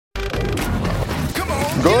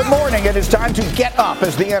Good morning. It is time to get up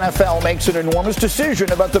as the NFL makes an enormous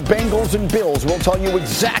decision about the Bengals and Bills. We'll tell you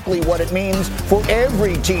exactly what it means for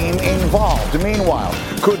every team involved. Meanwhile,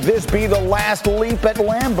 could this be the last leap at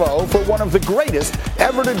Lambeau for one of the greatest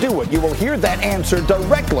ever to do it? You will hear that answer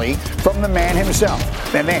directly from the man himself.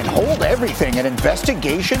 And then hold everything, an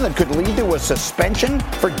investigation that could lead to a suspension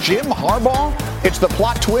for Jim Harbaugh? It's the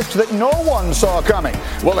plot twist that no one saw coming.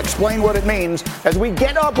 We'll explain what it means as we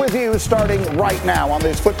get up with you starting right now on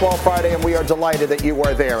this Football Friday, and we are delighted that you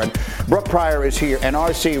are there. And Brooke Pryor is here, and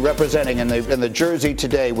RC representing in the jersey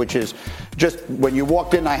today, which is just, when you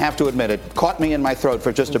walked in, I have to admit, it caught me in my throat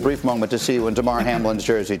for just a brief moment to see you in Damar Hamlin's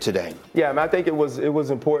jersey today. Yeah, I mean, I think it was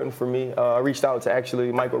important for me. I reached out to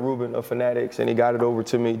actually Michael Rubin of Fanatics, and he got it over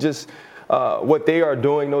to me. Just what they are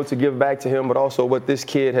doing, to give back to him, but also what this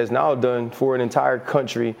kid has now done for an entire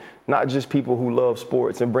country, not just people who love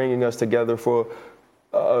sports, and bringing us together for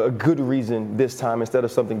a good reason this time instead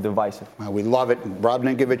of something divisive. Well, we love it. Rob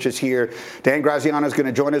Ninkovich is here. Dan Graziano is going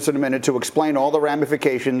to join us in a minute to explain all the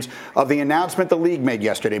ramifications of the announcement the league made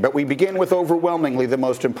yesterday. But we begin with overwhelmingly the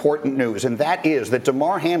most important news, and that is that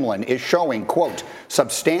Damar Hamlin is showing, quote,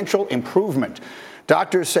 substantial improvement.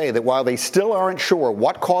 Doctors say that while they still aren't sure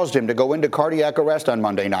what caused him to go into cardiac arrest on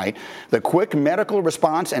Monday night, the quick medical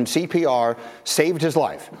response and CPR saved his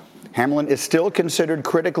life. Hamlin is still considered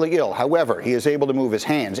critically ill. However, he is able to move his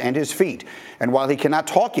hands and his feet. And while he cannot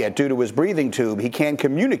talk yet due to his breathing tube, he can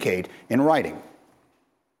communicate in writing.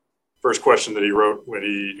 First question that he wrote when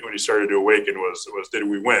he started to awaken was did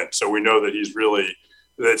we win? So we know that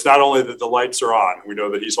it's not only that the lights are on, we know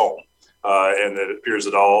that he's home. And that it appears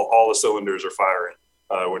that all the cylinders are firing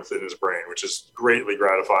within his brain, which is greatly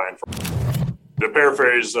gratifying. To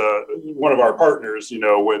paraphrase one of our partners,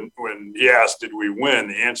 when he asked, did we win?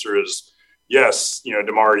 The answer is yes.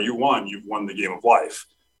 Damar, you won. You've won the game of life.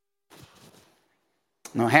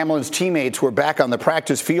 Now, Hamlin's teammates were back on the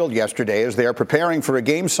practice field yesterday as they are preparing for a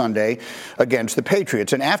game Sunday against the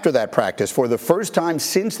Patriots. And after that practice, for the first time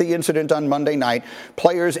since the incident on Monday night,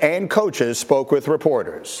 players and coaches spoke with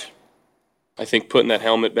reporters. I think putting that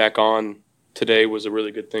helmet back on today was a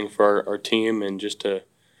really good thing for our team, and just to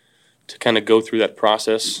kind of go through that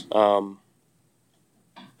process. But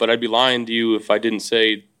I'd be lying to you if I didn't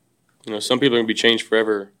say, some people are going to be changed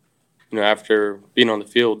forever, after being on the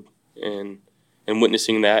field and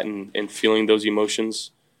witnessing that and feeling those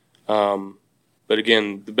emotions. But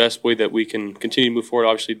again, the best way that we can continue to move forward,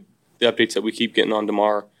 obviously the updates that we keep getting on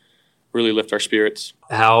Damar really lift our spirits.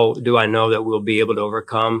 How do I know that we'll be able to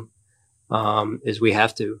overcome? Is we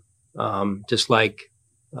have to, just like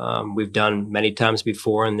we've done many times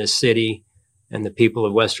before in this city, and the people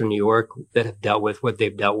of Western New York that have dealt with what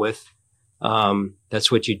they've dealt with.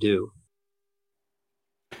 That's what you do.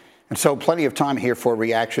 And so plenty of time here for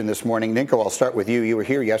reaction this morning. Ninko, I'll start with you. You were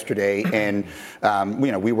here yesterday, and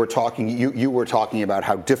we were talking. You were talking about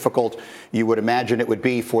how difficult you would imagine it would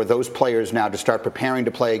be for those players now to start preparing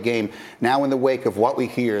to play a game. Now, in the wake of what we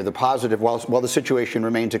hear, the positive, while the situation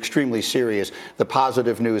remains extremely serious, the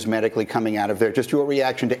positive news medically coming out of there. Just your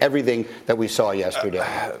reaction to everything that we saw yesterday.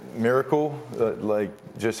 Miracle,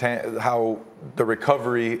 how the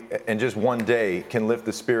recovery in just one day can lift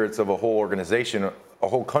the spirits of a whole organization, a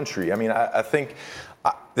whole country. I mean, I think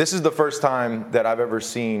this is the first time that I've ever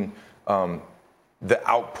seen the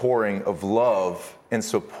outpouring of love and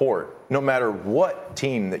support, no matter what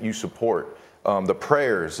team that you support, the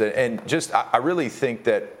prayers. And just, I really think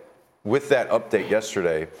that with that update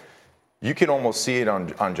yesterday, you can almost see it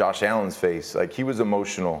on Josh Allen's face. Like, he was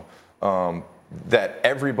emotional. That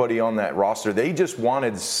everybody on that roster, they just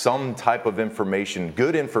wanted some type of information,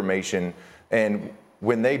 good information. And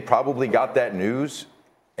when they probably got that news,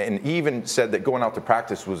 and even said that going out to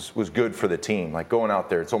practice was good for the team. Like, going out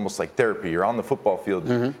there, it's almost like therapy. You're on the football field,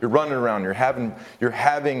 You're running around, you're having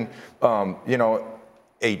a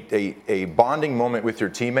bonding moment with your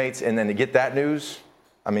teammates, and then to get that news,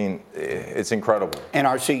 I mean, it's incredible. And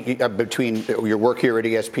RC, between your work here at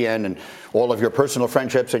ESPN and all of your personal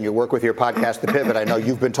friendships and your work with your podcast, The Pivot, I know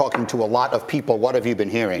you've been talking to a lot of people. What have you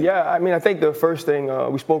been hearing? Yeah, I mean, I think the first thing,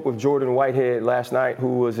 we spoke with Jordan Whitehead last night,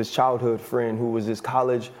 who was his childhood friend, who was his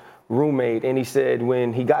college roommate, and he said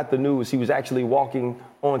when he got the news, he was actually walking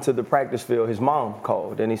onto the practice field. His mom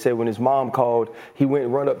called, and he said when his mom called, he went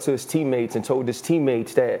and run up to his teammates and told his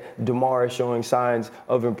teammates that Damar is showing signs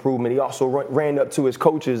of improvement. He also ran up to his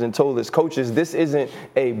coaches and told his coaches this isn't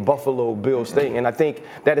a Buffalo Bills thing. And I think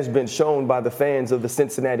that has been shown by the fans of the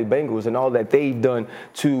Cincinnati Bengals and all that they've done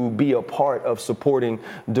to be a part of supporting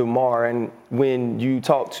Damar. And when you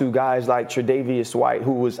talk to guys like Tre'Davious White,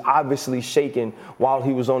 who was obviously shaken while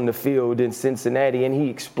he was on the field in Cincinnati, and he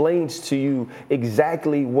explains to you exactly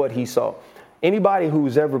exactly what he saw. Anybody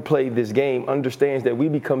who's ever played this game understands that we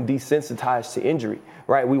become desensitized to injury,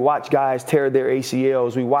 right? We watch guys tear their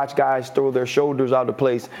ACLs. We watch guys throw their shoulders out of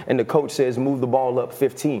place, and the coach says, move the ball up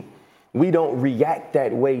 15. We don't react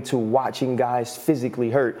that way to watching guys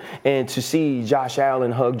physically hurt. And to see Josh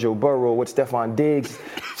Allen hug Joe Burrow, what Stephon Diggs'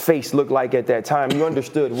 face looked like at that time, you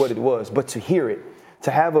understood what it was. But to hear it,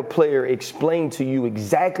 to have a player explain to you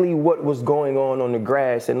exactly what was going on the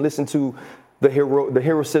grass and listen to the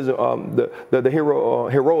heroism.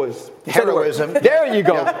 There you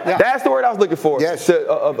go. Yeah. That's the word I was looking for. Yes.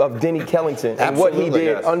 Of Denny Kellington. And what he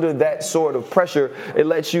did under that sort of pressure, it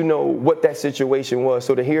lets you know what that situation was.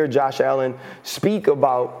 So to hear Josh Allen speak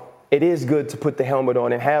about it is good to put the helmet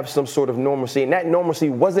on and have some sort of normalcy. And that normalcy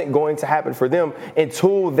wasn't going to happen for them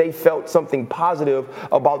until they felt something positive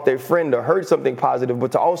about their friend or heard something positive.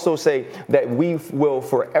 But to also say that we will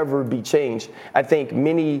forever be changed, I think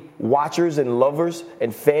many watchers and lovers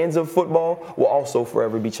and fans of football will also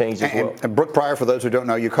forever be changed as well. And Brooke Pryor, for those who don't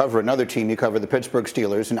know, you cover another team. You cover the Pittsburgh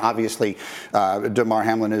Steelers. And obviously, Damar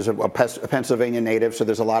Hamlin is a Pennsylvania native, so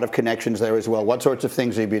there's a lot of connections there as well. What sorts of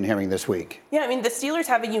things have you been hearing this week? Yeah, I mean, the Steelers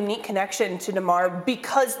have a unique connection to Damar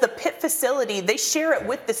because the Pitt facility, they share it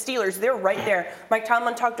with the Steelers. They're right there. Mike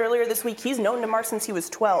Tomlin talked earlier this week. He's known Damar since he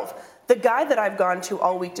was 12. The guy that I've gone to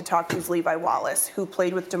all week to talk to is Levi Wallace, who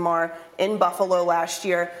played with Damar in Buffalo last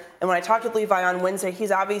year. And when I talked with Levi on Wednesday,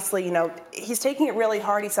 he's obviously, he's taking it really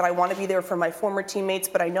hard. He said, I want to be there for my former teammates,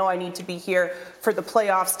 but I know I need to be here for the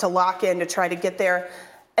playoffs to lock in, to try to get there.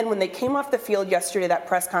 And when they came off the field yesterday, that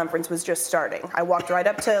press conference was just starting. I walked right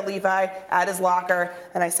up to Levi at his locker,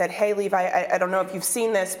 and I said, hey, Levi, I don't know if you've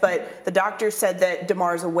seen this, but the doctor said that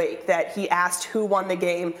Damar's awake, that he asked who won the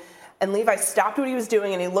game. And Levi stopped what he was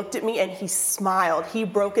doing, and he looked at me, and he smiled. He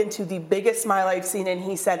broke into the biggest smile I've seen, and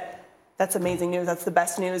he said, that's amazing news. That's the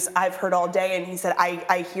best news I've heard all day. And he said,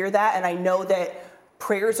 I hear that, and I know that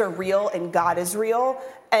prayers are real and God is real.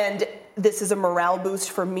 And this is a morale boost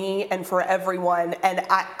for me and for everyone. And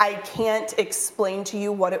I can't explain to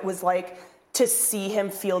you what it was like to see him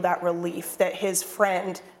feel that relief that his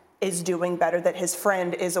friend is doing better, that his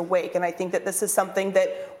friend is awake. And I think that this is something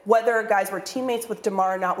that whether guys were teammates with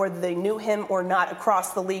Damar or not, whether they knew him or not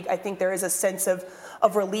across the league, I think there is a sense of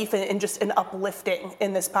relief and just an uplifting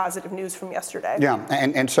in this positive news from yesterday. Yeah,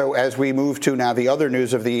 and so as we move to now the other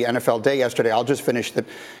news of the NFL day yesterday, I'll just finish the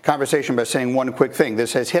conversation by saying one quick thing.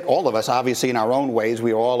 This has hit all of us, obviously, in our own ways.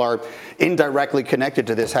 We all are indirectly connected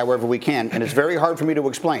to this however we can, and it's very hard for me to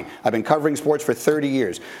explain. I've been covering sports for 30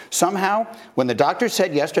 years. Somehow, when the doctor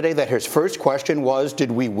said yesterday that his first question was,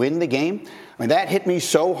 did we win the game? I mean, that hit me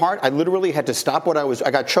so hard, I literally had to stop what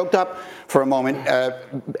I got choked up for a moment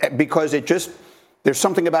because it just... There's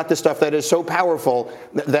something about this stuff that is so powerful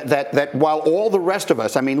that while all the rest of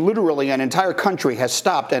us, I mean, literally an entire country has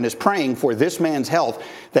stopped and is praying for this man's health,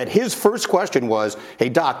 that his first question was, hey,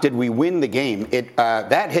 Doc, did we win the game?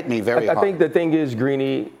 That hit me very hard. I think the thing is,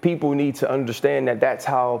 Greeny, people need to understand that that's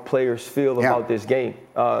how players feel about this game.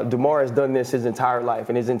 Damar has done this his entire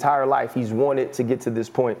life. In his entire life, he's wanted to get to this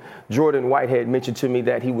point. Jordan Whitehead mentioned to me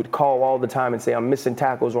that he would call all the time and say, I'm missing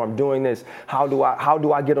tackles or I'm doing this. How do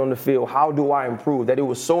I get on the field? How do I improve? That it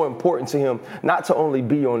was so important to him not to only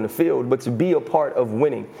be on the field, but to be a part of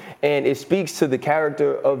winning. And it speaks to the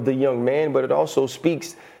character of the young man, but it also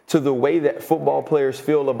speaks to the way that football players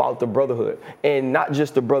feel about the brotherhood, and not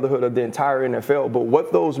just the brotherhood of the entire NFL, but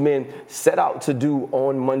what those men set out to do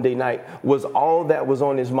on Monday night was all that was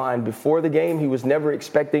on his mind before the game. He was never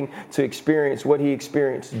expecting to experience what he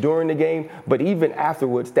experienced during the game, but even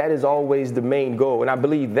afterwards, that is always the main goal. And I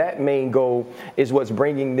believe that main goal is what's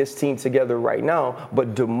bringing this team together right now.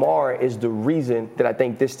 But Damar is the reason that I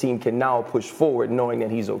think this team can now push forward knowing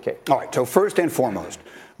that he's okay. All right, so first and foremost,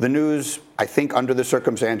 the news, I think, under the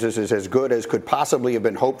circumstances, is as good as could possibly have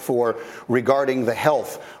been hoped for regarding the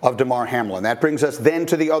health of Damar Hamlin. That brings us then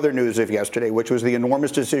to the other news of yesterday, which was the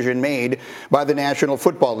enormous decision made by the National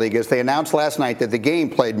Football League as they announced last night that the game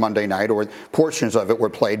played Monday night, or portions of it were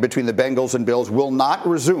played, between the Bengals and Bills will not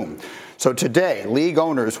resume. So today, league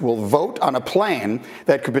owners will vote on a plan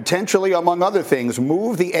that could potentially, among other things,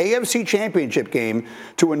 move the AFC Championship game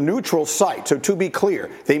to a neutral site. So to be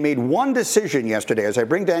clear, they made one decision yesterday. As I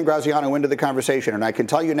bring Dan Graziano into the conversation, and I can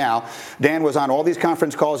tell you now, Dan was on all these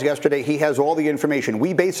conference calls yesterday. He has all the information.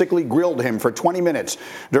 We basically grilled him for 20 minutes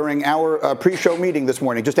during our pre-show meeting this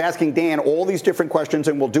morning, just asking Dan all these different questions,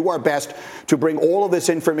 and we'll do our best to bring all of this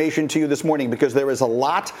information to you this morning because there is a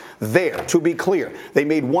lot there. To be clear, they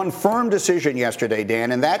made one firm decision yesterday,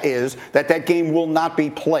 Dan, and that is that game will not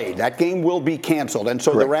be played. That game will be canceled. And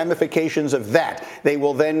so the ramifications of that, they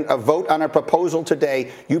will then vote on a proposal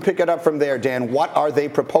today. You pick it up from there, Dan. What are they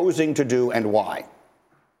proposing to do and why?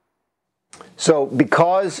 So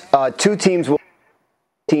because two teams will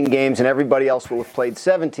 18 games and everybody else will have played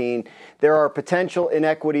 17, there are potential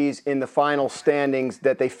inequities in the final standings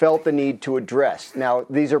that they felt the need to address. Now,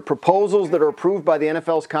 these are proposals that are approved by the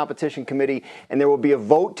NFL's competition committee, and there will be a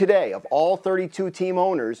vote today of all 32 team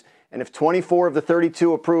owners, and if 24 of the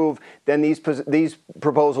 32 approve, then these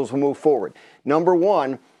proposals will move forward. Number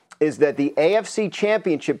one is that the AFC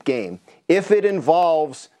Championship game, if it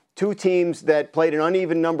involves two teams that played an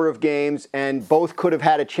uneven number of games and both could have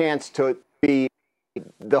had a chance to be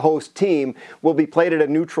the host team, will be played at a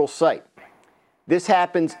neutral site. This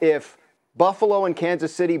happens if Buffalo and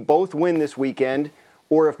Kansas City both win this weekend,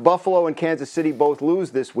 or if Buffalo and Kansas City both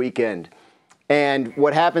lose this weekend. And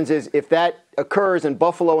what happens is if that occurs and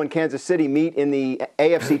Buffalo and Kansas City meet in the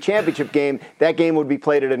AFC Championship game, that game would be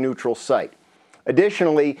played at a neutral site.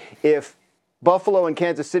 Additionally, if Buffalo and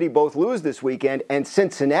Kansas City both lose this weekend and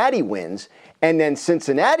Cincinnati wins, and then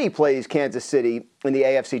Cincinnati plays Kansas City in the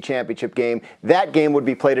AFC Championship game, that game would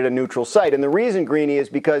be played at a neutral site. And the reason, Greeny, is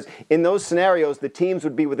because in those scenarios, the teams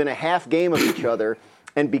would be within a half game of each other,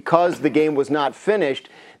 and because the game was not finished,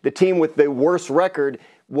 the team with the worst record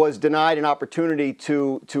was denied an opportunity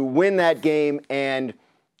to win that game and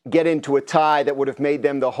get into a tie that would have made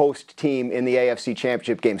them the host team in the AFC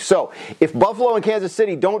Championship game. So if Buffalo and Kansas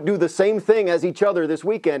City don't do the same thing as each other this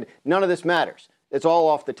weekend, none of this matters. It's all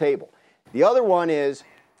off the table. The other one is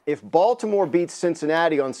if Baltimore beats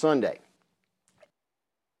Cincinnati on Sunday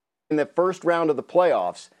in the first round of the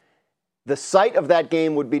playoffs, the site of that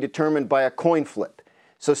game would be determined by a coin flip.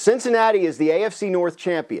 So Cincinnati is the AFC North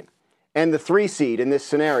champion and the 3 seed in this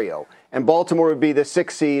scenario, and Baltimore would be the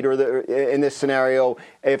 6 seed in this scenario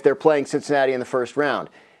if they're playing Cincinnati in the first round.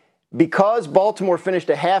 Because Baltimore finished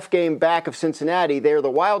a half game back of Cincinnati, they're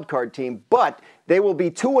the wild card team, but they will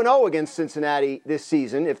be 2-0 against Cincinnati this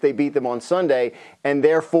season if they beat them on Sunday, and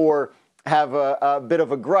therefore have a bit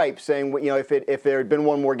of a gripe saying, if there had been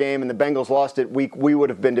one more game and the Bengals lost it, we would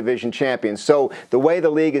have been division champions. So the way the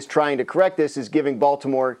league is trying to correct this is giving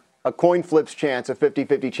Baltimore a coin flips chance, a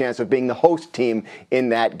 50-50 chance of being the host team in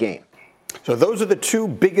that game. So those are the two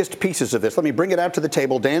biggest pieces of this. Let me bring it out to the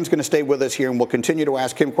table. Dan's going to stay with us here, and we'll continue to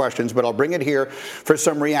ask him questions, but I'll bring it here for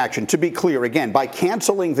some reaction. To be clear, again, by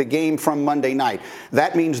canceling the game from Monday night,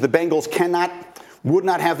 that means the Bengals would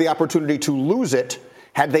not have the opportunity to lose it.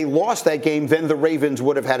 Had they lost that game, then the Ravens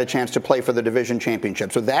would have had a chance to play for the division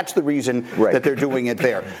championship. So that's the reason that they're doing it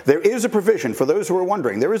there. There is a provision, for those who are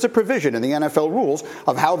wondering, there is a provision in the NFL rules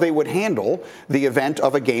of how they would handle the event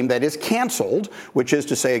of a game that is canceled, which is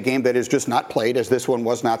to say a game that is just not played, as this one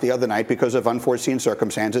was not the other night, because of unforeseen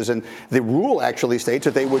circumstances. And the rule actually states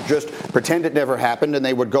that they would just pretend it never happened and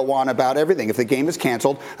they would go on about everything. If the game is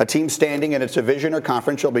canceled, a team standing in its division or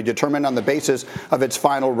conference shall be determined on the basis of its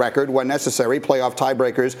final record. When necessary, playoff tiebreakers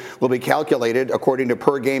will be calculated according to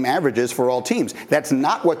per-game averages for all teams. That's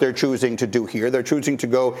not what they're choosing to do here. They're choosing to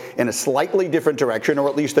go in a slightly different direction, or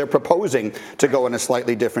at least they're proposing to go in a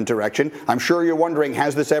slightly different direction. I'm sure you're wondering,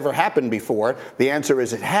 has this ever happened before? The answer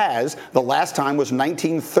is it has. The last time was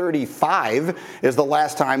 1935 is the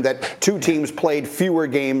last time that two teams played fewer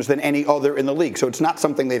games than any other in the league. So it's not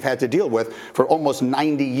something they've had to deal with for almost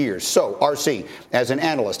 90 years. So, RC, as an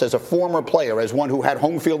analyst, as a former player, as one who had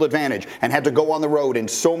home field advantage and had to go on the road in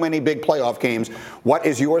so many big playoff games, what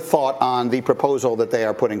is your thought on the proposal that they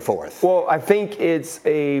are putting forth? Well, I think it's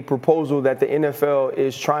a proposal that the NFL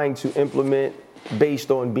is trying to implement based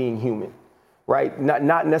on being human, right?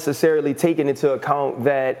 Not necessarily taking into account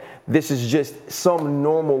that this is just some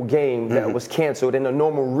normal game that was canceled and a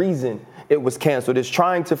normal reason it was canceled. It's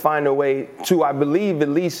trying to find a way to, I believe, at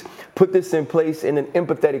least put this in place in an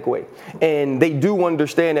empathetic way. And they do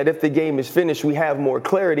understand that if the game is finished, we have more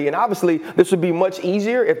clarity. And obviously, this would be much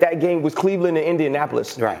easier if that game was Cleveland and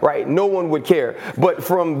Indianapolis, right? No one would care. But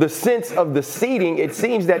from the sense of the seeding, it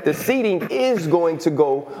seems that the seeding is going to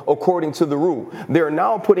go according to the rule. They're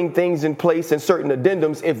now putting things in place and certain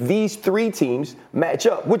addendums if these 3 teams match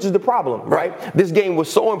up, which is the problem, right? This game was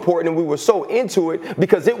so important and we were so into it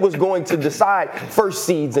because it was going to decide first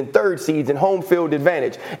seeds and third seeds and home field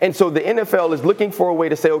advantage. And so the NFL is looking for a way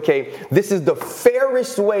to say, okay, this is the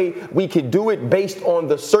fairest way we could do it based on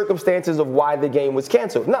the circumstances of why the game was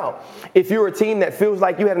canceled. Now, if you're a team that feels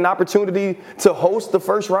like you had an opportunity to host the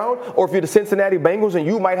first round, or if you're the Cincinnati Bengals and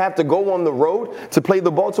you might have to go on the road to play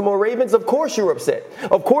the Baltimore Ravens, of course you're upset.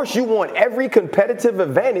 Of course you want every every competitive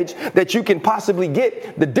advantage that you can possibly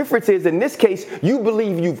get. The difference is, in this case, you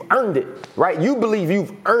believe you've earned it, right? You believe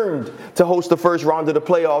you've earned to host the first round of the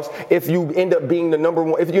playoffs if you end up being the number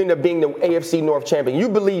one, if you end up being the AFC North champion. You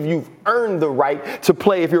believe you've earned the right to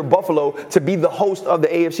play, if you're Buffalo, to be the host of the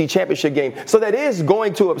AFC Championship game. So that is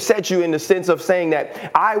going to upset you in the sense of saying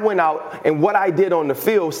that I went out and what I did on the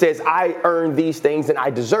field says I earned these things and I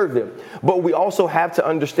deserve them. But we also have to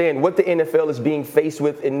understand what the NFL is being faced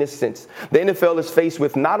with in this sense. The NFL is faced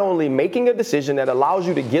with not only making a decision that allows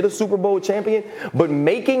you to get a Super Bowl champion, but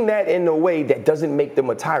making that in a way that doesn't make them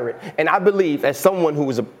a tyrant. And I believe, as someone who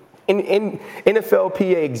is a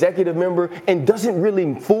NFLPA executive member and doesn't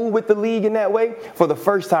really fool with the league in that way, for the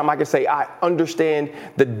first time I can say I understand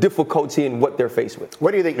the difficulty in what they're faced with.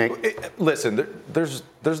 What do you think, Nate? Listen, there's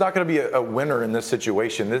not going to be a winner in this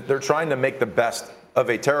situation. They're trying to make the best of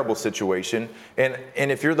a terrible situation. And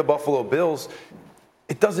if you're the Buffalo Bills,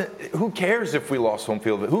 who cares if we lost home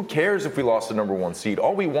field? Who cares if we lost the number one seed?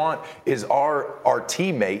 All we want is our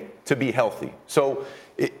teammate to be healthy. So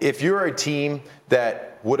if you're a team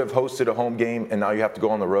that would have hosted a home game and now you have to go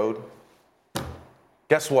on the road,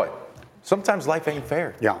 guess what? Sometimes life ain't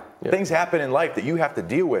fair. Yeah. Things happen in life that you have to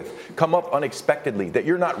deal with, come up unexpectedly, that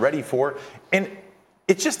you're not ready for. And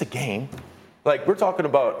it's just a game. Like, we're talking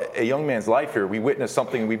about a young man's life here. We witnessed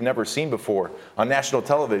something we've never seen before on national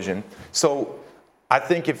television. So I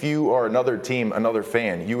think if you are another team, another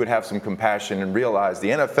fan, you would have some compassion and realize the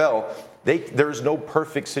NFL, there's no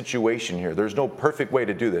perfect situation here. There's no perfect way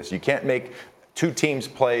to do this. You can't make two teams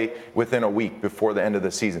play within a week before the end of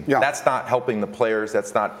the season. Yeah. That's not helping the players.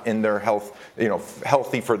 That's not in their health,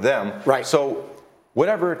 healthy for them. Right. So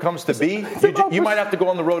whatever it comes to be, you might have to go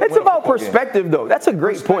on the road. It's about perspective, though. That's a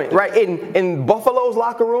great point, right? In Buffalo's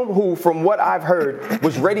locker room, who, from what I've heard,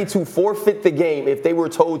 was ready to forfeit the game if they were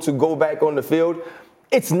told to go back on the field,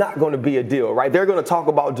 it's not going to be a deal, right? They're going to talk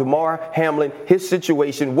about Damar Hamlin, his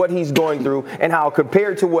situation, what he's going through, and how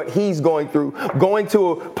compared to what he's going through, going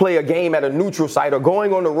to play a game at a neutral site or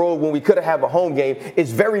going on the road when we could have a home game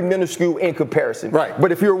is very minuscule in comparison. Right.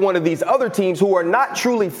 But if you're one of these other teams who are not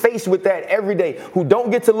truly faced with that every day, who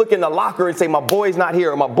don't get to look in the locker and say, my boy's not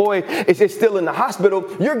here or my boy is still in the hospital,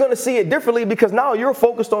 you're going to see it differently because now you're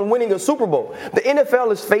focused on winning a Super Bowl. The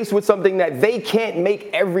NFL is faced with something that they can't make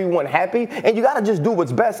everyone happy, and you got to just do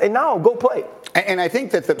what's best, and now go play. And I think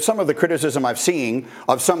that some of the criticism I've seen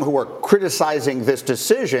of some who are criticizing this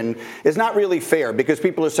decision is not really fair because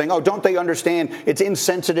people are saying, oh, don't they understand it's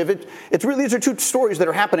insensitive? It's really, these are two stories that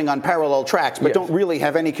are happening on parallel tracks but don't really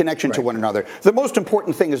have any connection to one another. The most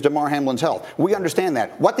important thing is Damar Hamlin's health. We understand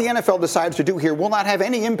that. What the NFL decides to do here will not have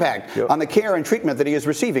any impact on the care and treatment that he is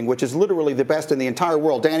receiving, which is literally the best in the entire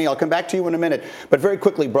world. Danny, I'll come back to you in a minute, but very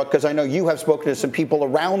quickly, Brooke, because I know you have spoken to some people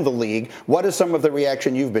around the league. What is some of the reaction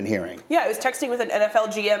you've been hearing? Yeah, I was texting with an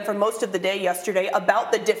NFL GM for most of the day yesterday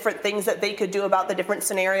about the different things that they could do, about the different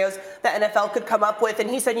scenarios that NFL could come up with. And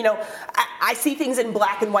he said, I see things in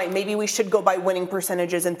black and white. Maybe we should go by winning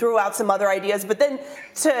percentages, and threw out some other ideas. But then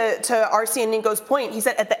to RC and Nico's point, he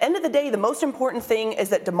said at the end of the day, the most important thing is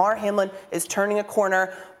that Damar Hamlin is turning a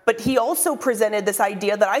corner. But he also presented this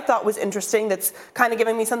idea that I thought was interesting, that's kind of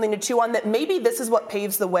giving me something to chew on, that maybe this is what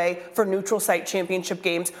paves the way for neutral site championship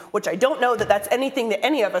games, which I don't know that that's anything that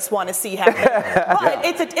any of us want to see happen. But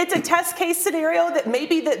it's a test case scenario that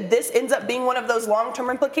maybe that this ends up being one of those long-term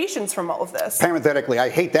implications from all of this. Parenthetically, I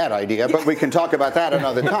hate that idea, but we can talk about that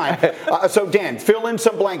another time. So, Dan, fill in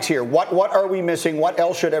some blanks here. What are we missing? What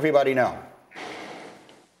else should everybody know?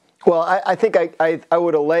 Well, I think I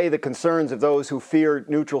would allay the concerns of those who fear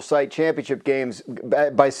neutral site championship games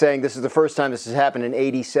by saying this is the first time this has happened in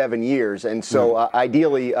 87 years. And so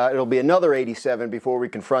ideally, it'll be another 87 before we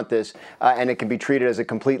confront this, and it can be treated as a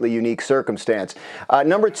completely unique circumstance.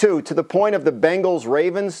 Number two, to the point of the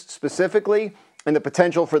Bengals-Ravens specifically, and the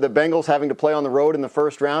potential for the Bengals having to play on the road in the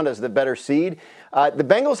first round as the better seed, the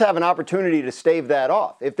Bengals have an opportunity to stave that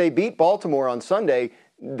off. If they beat Baltimore on Sunday,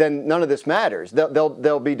 then none of this matters.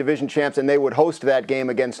 They'll be division champs, and they would host that game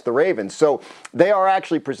against the Ravens. So they are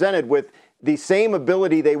actually presented with the same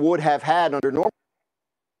ability they would have had under normal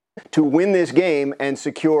to win this game and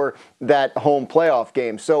secure that home playoff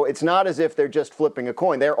game. So it's not as if they're just flipping a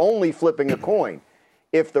coin. They're only flipping a coin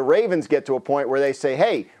if the Ravens get to a point where they say,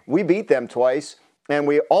 hey, we beat them twice, and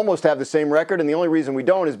we almost have the same record, and the only reason we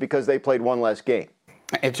don't is because they played one less game.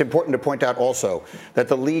 It's important to point out also that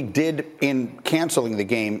the league did, in canceling the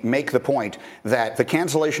game, make the point that the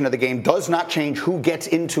cancellation of the game does not change who gets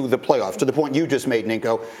into the playoffs. To the point you just made,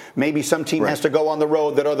 Nico, maybe some team has to go on the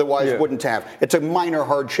road that otherwise wouldn't have. It's a minor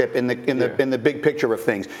hardship in the big picture of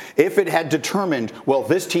things. If it had determined, well,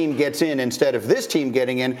 this team gets in instead of this team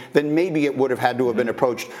getting in, then maybe it would have had to have been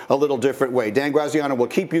approached a little different way. Dan Graziano will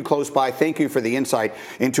keep you close by. Thank you for the insight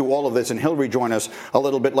into all of this, and he'll rejoin us a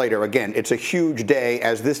little bit later. Again, it's a huge day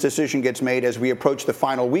as this decision gets made as we approach the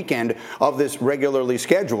final weekend of this regularly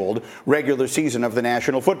scheduled regular season of the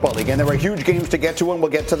National Football League. And there are huge games to get to, and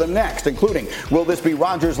we'll get to them next, including, will this be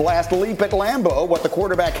Rodgers' last leap at Lambeau, what the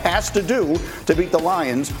quarterback has to do to beat the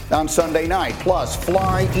Lions on Sunday night. Plus,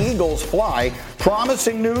 fly, Eagles fly,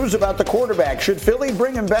 promising news about the quarterback. Should Philly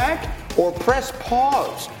bring him back or press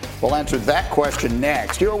pause? We'll answer that question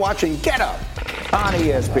next. You're watching Get Up on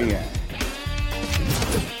ESPN.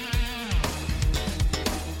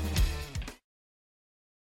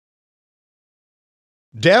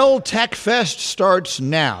 Dell Tech Fest starts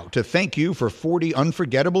now. To thank you for 40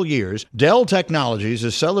 unforgettable years, Dell Technologies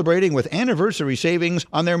is celebrating with anniversary savings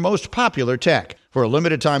on their most popular tech. For a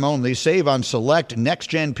limited time only, save on select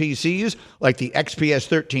next-gen PCs like the XPS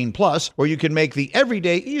 13 Plus, where you can make the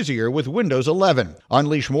everyday easier with Windows 11.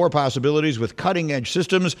 Unleash more possibilities with cutting-edge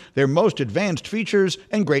systems, their most advanced features,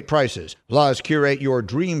 and great prices. Plus, curate your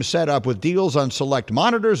dream setup with deals on select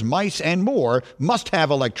monitors, mice, and more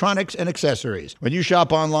must-have electronics and accessories. When you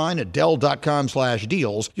shop online at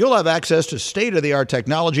Dell.com/deals, you'll have access to state-of-the-art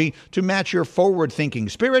technology to match your forward-thinking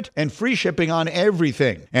spirit and free shipping on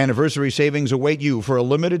everything. Anniversary savings await you for a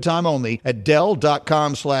limited time only at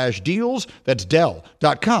Dell.com/deals. That's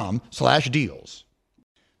Dell.com/deals.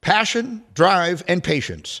 Passion, drive, and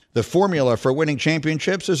patience. The formula for winning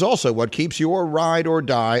championships is also what keeps your ride or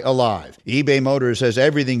die alive. eBay Motors has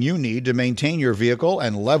everything you need to maintain your vehicle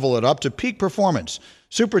and level it up to peak performance.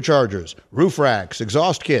 Superchargers, roof racks,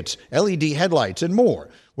 exhaust kits, LED headlights, and more.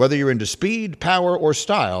 Whether you're into speed, power, or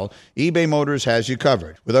style, eBay Motors has you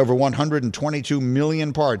covered. With over 122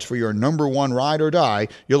 million parts for your number one ride or die,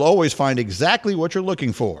 you'll always find exactly what you're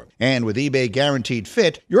looking for. And with eBay Guaranteed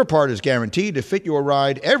Fit, your part is guaranteed to fit your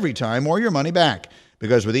ride every time or your money back.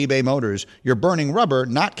 Because with eBay Motors, you're burning rubber,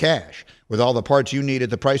 not cash. With all the parts you need at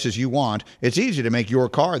the prices you want, it's easy to make your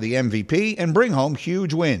car the MVP and bring home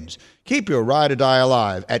huge wins. Keep your ride or die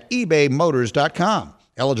alive at ebaymotors.com.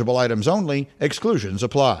 Eligible items only. Exclusions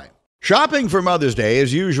apply. Shopping for Mother's Day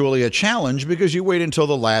is usually a challenge because you wait until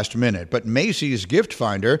the last minute, but Macy's Gift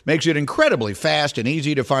Finder makes it incredibly fast and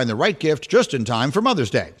easy to find the right gift just in time for Mother's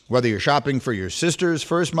Day. Whether you're shopping for your sister's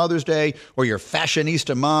first Mother's Day or your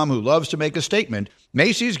fashionista mom who loves to make a statement,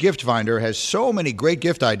 Macy's Gift Finder has so many great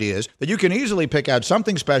gift ideas that you can easily pick out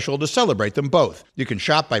something special to celebrate them both. You can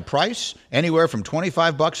shop by price, anywhere from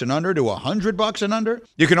 $25 and under to $100 and under.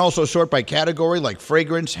 You can also sort by category like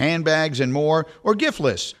fragrance, handbags, and more, or gift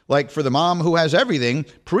lists, like for the mom who has everything,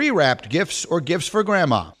 pre-wrapped gifts or gifts for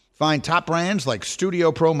grandma. Find top brands like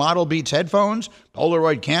Studio Pro Model Beats headphones,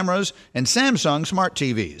 Polaroid cameras, and Samsung smart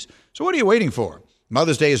TVs. So what are you waiting for?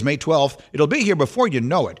 Mother's Day is May 12th. It'll be here before you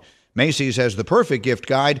know it. Macy's has the perfect gift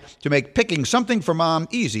guide to make picking something for mom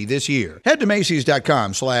easy this year. Head to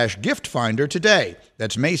Macys.com/giftfinder today.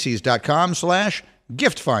 That's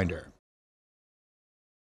Macys.com/giftfinder.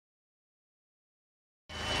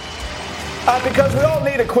 Because we all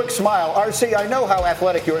need a quick smile. RC, I know how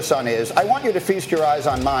athletic your son is. I want you to feast your eyes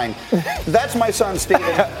on mine. That's my son, Steven.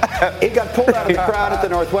 He got pulled out of the crowd at the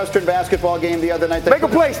Northwestern basketball game the other night. Make a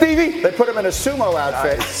play, Stevie. They put him in a sumo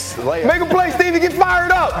outfit. Nice. Make a play, Stevie. Get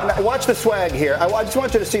fired up. Now, watch the swag here. I just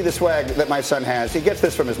want you to see the swag that my son has. He gets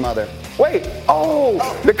this from his mother. Wait.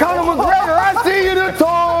 The Conor McGregor. I see you,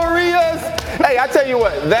 notorious. Hey, I tell you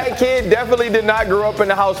what. That kid definitely did not grow up in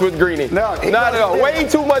the house with Greeny. No. Not at all. Way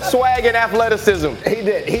too much swag and athleticism. He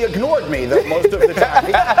did. He ignored me, though, most of the time.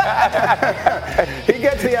 He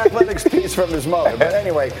gets the athletics piece from his mother. But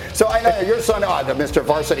anyway, so I know your son, Mr.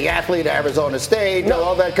 Varsity Athlete, Arizona State,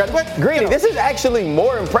 all that kind of stuff. Greeny, this is actually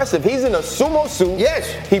more impressive. He's in a sumo suit.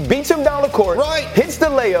 Yes. He beats him down the court. Right. Hits the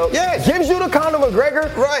layup. Yes. Gives you the Conor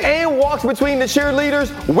McGregor. Right. And walks between the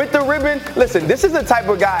cheerleaders with the ribbon. Listen, this is the type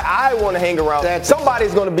of guy I want to hang around.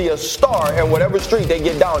 Somebody's going to be a star in whatever street they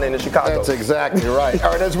get down in Chicago. That's exactly right.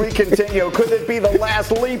 All right, as we continue, could it be the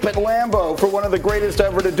last leap at Lambeau for one of the greatest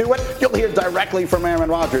ever to do it? You'll hear directly from Aaron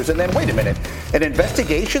Rodgers. And then, wait a minute, an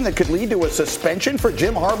investigation that could lead to a suspension for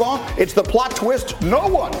Jim Harbaugh? It's the plot twist no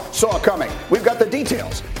one saw coming. We've got the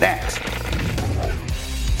details next.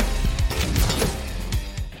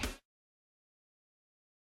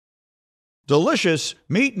 Delicious,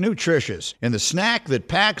 meet nutritious. In the snack that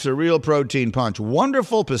packs a real protein punch,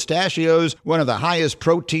 Wonderful Pistachios, one of the highest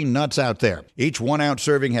protein nuts out there. Each 1-ounce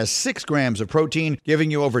serving has 6 grams of protein,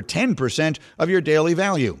 giving you over 10% of your daily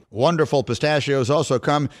value. Wonderful Pistachios also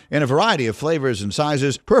come in a variety of flavors and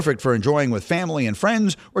sizes, perfect for enjoying with family and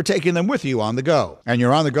friends or taking them with you on the go. And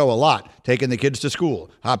you're on the go a lot, taking the kids to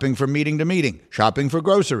school, hopping from meeting to meeting, shopping for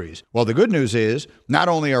groceries. Well, the good news is, not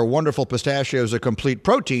only are Wonderful Pistachios a complete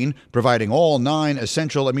protein, providing all 9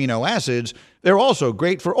 essential amino acids, they're also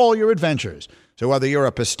great for all your adventures. So whether you're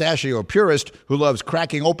a pistachio purist who loves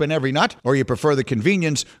cracking open every nut, or you prefer the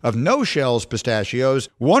convenience of no-shells pistachios,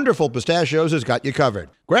 Wonderful Pistachios has got you covered.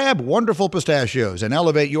 Grab Wonderful Pistachios and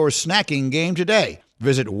elevate your snacking game today.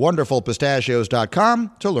 Visit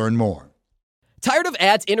wonderfulpistachios.com to learn more. Tired of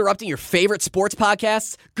ads interrupting your favorite sports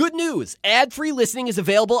podcasts? Good news! Ad-free listening is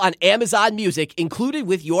available on Amazon Music, included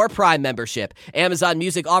with your Prime membership. Amazon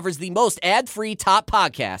Music offers the most ad-free top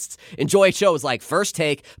podcasts. Enjoy shows like First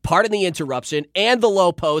Take, Pardon the Interruption, and The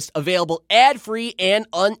Low Post, available ad-free and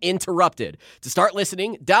uninterrupted. To start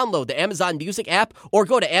listening, download the Amazon Music app or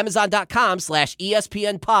go to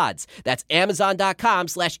amazon.com/ESPNpods. That's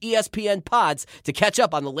amazon.com/ESPNpods to catch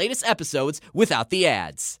up on the latest episodes without the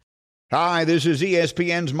ads. Hi, this is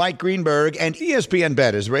ESPN's Mike Greenberg, and ESPN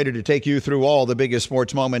Bet is ready to take you through all the biggest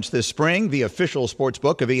sports moments this spring. The official sports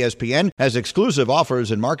book of ESPN has exclusive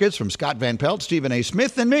offers and markets from Scott Van Pelt, Stephen A.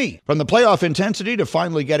 Smith, and me. From the playoff intensity to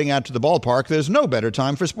finally getting out to the ballpark, there's no better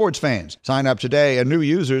time for sports fans. Sign up today, and new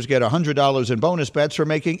users get $100 in bonus bets for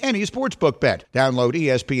making any sportsbook bet. Download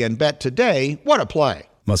ESPN Bet today. What a play.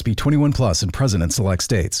 Must be 21 plus and present in select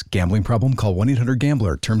states. Gambling problem? Call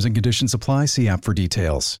 1-800-GAMBLER. Terms and conditions apply. See app for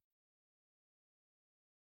details.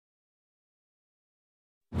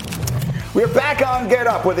 We're back on Get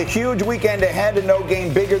Up with a huge weekend ahead and no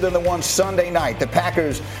game bigger than the one Sunday night. The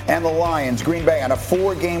Packers and the Lions. Green Bay on a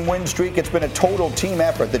 4-game win streak. It's been a total team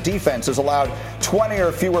effort. The defense has allowed 20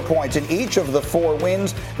 or fewer points in each of the 4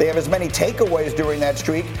 wins. They have as many takeaways during that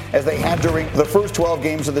streak as they had during the first 12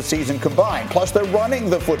 games of the season combined. Plus, they're running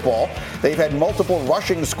the football. They've had multiple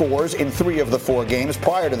rushing scores in 3 of the 4 games.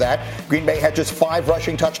 Prior to that, Green Bay had just 5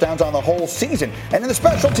 rushing touchdowns on the whole season. And then the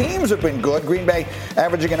special teams have been good. Green Bay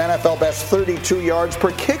averaging an NFL best 32 yards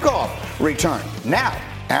per kickoff return. Now,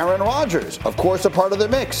 Aaron Rodgers, of course, a part of the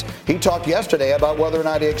mix. He talked yesterday about whether or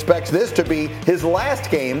not he expects this to be his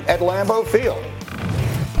last game at Lambeau Field.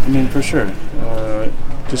 I mean, for sure.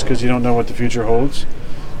 Just because you don't know what the future holds.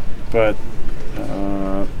 But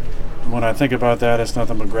when I think about that, it's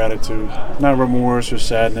nothing but gratitude. Not remorse or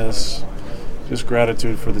sadness. Just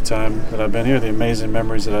gratitude for the time that I've been here, the amazing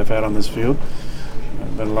memories that I've had on this field.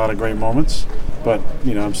 Been a lot of great moments, but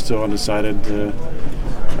I'm still undecided.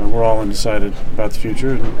 We're all undecided about the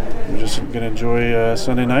future, and we're just going to enjoy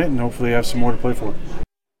Sunday night and hopefully have some more to play for.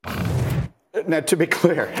 Now, to be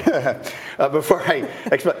clear, before I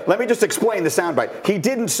explain, let me just explain the soundbite. He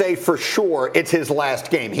didn't say for sure it's his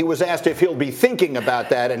last game. He was asked if he'll be thinking about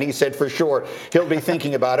that, and he said for sure he'll be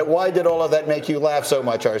thinking about it. Why did all of that make you laugh so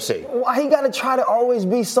much, RC? Why he got to try to always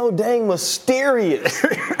be so dang mysterious?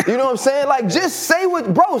 You know what I'm saying? Like, just say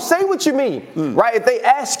what you mean, right? If they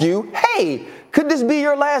ask you, hey, could this be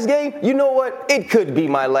your last game? You know what? It could be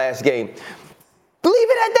my last game. Leave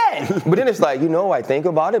it at that. But then it's like, I think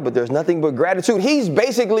about it, but there's nothing but gratitude. He's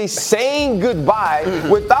basically saying goodbye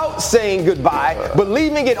without saying goodbye, but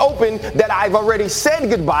leaving it open that I've already said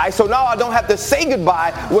goodbye. So now I don't have to say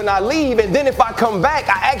goodbye when I leave. And then if I come back,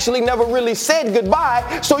 I actually never really said goodbye.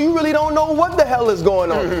 So you really don't know what the hell is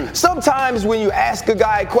going on. Sometimes when you ask a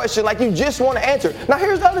guy a question, like you just want to answer. Now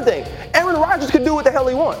here's the other thing. Aaron Rodgers can do what the hell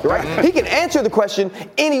he wants, right? He can answer the question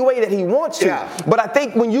any way that he wants to. Yeah. But I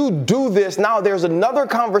think when you do this, now there's another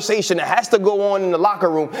conversation that has to go on in the locker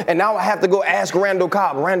room, and now I have to go ask Randall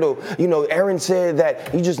Cobb. Randall, Aaron said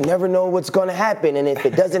that you just never know what's going to happen, and if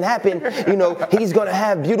it doesn't happen, he's going to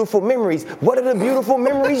have beautiful memories. What are the beautiful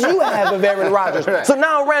memories you have of Aaron Rodgers? So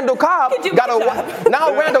now Randall Cobb got to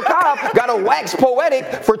wax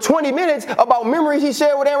poetic for 20 minutes about memories he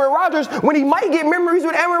shared with Aaron Rodgers when he might get memories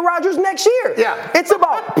with Aaron Rodgers next year. Yeah, it's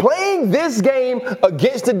about playing this game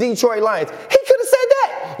against the Detroit Lions. He could have said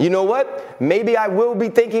that. You know what? Maybe I will be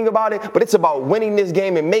thinking about it, but it's about winning this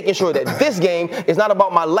game and making sure that this game is not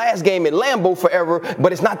about my last game in Lambeau forever,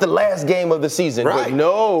 but it's not the last game of the season. Right. But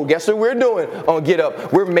no, guess what we're doing on Get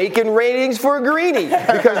Up? We're making ratings for Greeny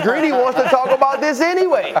because Greeny wants to talk about this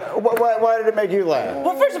anyway. Why did it make you laugh?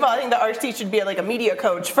 Well, first of all, I think the RC should be like a media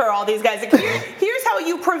coach for all these guys. Here's how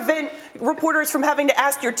you prevent reporters from having to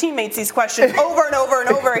ask your teammates these questions over and over and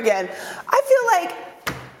over again. I feel like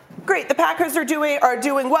Great, the Packers are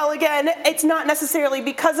doing well again. It's not necessarily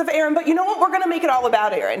because of Aaron, but you know what? We're going to make it all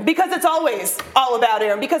about Aaron, because it's always all about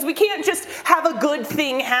Aaron, because we can't just have a good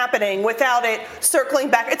thing happening without it circling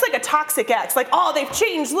back. It's like a toxic ex. Like, oh, they've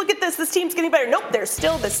changed. Look at this. This team's getting better. Nope, they're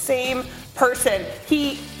still the same person.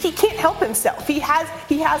 He can't help himself. He has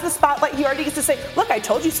the spotlight. He already gets to say, look, I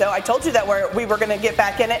told you so. I told you that we were going to get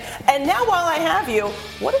back in it. And now while I have you,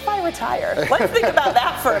 what if I retire? Let's think about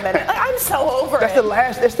that for a minute. I'm so over it.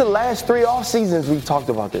 It's the last 3 off seasons we've talked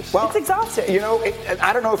about this. Well, it's exhausting. You know,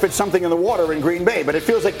 I don't know if it's something in the water in Green Bay, but it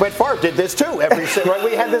feels like Brett Favre did this too. Right?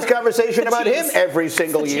 We had this conversation about him every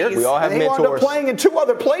single year. We all have and he mentors. wound up playing in 2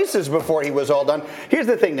 other places before he was all done. Here's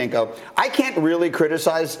the thing, Ninko. I can't really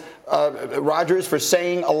criticize Rodgers for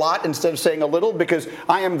saying a lot instead of saying a little, because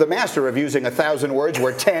I am the master of using 1,000 words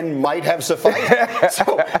where 10 might have sufficed.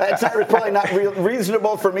 So it's probably not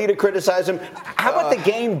reasonable for me to criticize him. How about the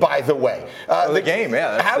game, by the way? The game,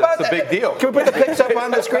 yeah. That's a big deal. Can we put the picks up on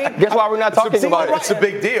the screen? Guess why we're not talking about it? It's a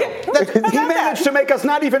big deal. He managed to make us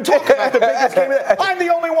not even talk about the biggest game. I'm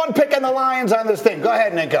the only one picking the Lions on this thing. Go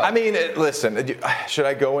ahead, Ninko. I mean, listen, I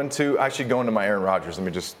should go into my Aaron Rodgers.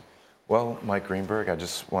 Well, Mike Greenberg, I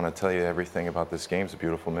just want to tell you everything about this game. It's a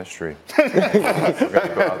beautiful mystery. We're going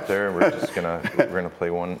to go out there and we're going to play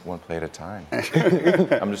one play at a time.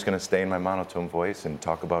 I'm just going to stay in my monotone voice and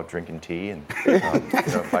talk about drinking tea. And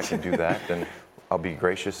if I can do that, then I'll be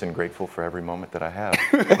gracious and grateful for every moment that I have.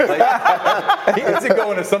 He isn't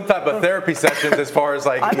going to some type of therapy sessions as far as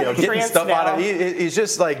getting stuff out of it. He's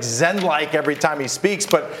just like Zen-like every time he speaks.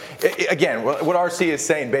 But again, what RC is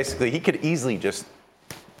saying, basically, he could easily just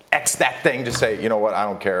X that thing, just say, you know what, I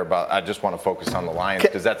don't care about, I just want to focus on the Lions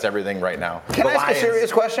because that's everything right now. Can I ask a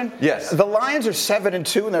serious question? Yes. The Lions are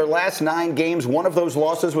 7-2 in their last 9 games. One of those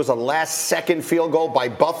losses was a last-second field goal by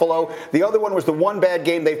Buffalo. The other one was the one bad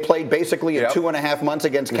game they've played basically in 2.5 months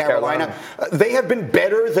against Carolina. They have been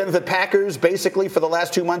better than the Packers basically for the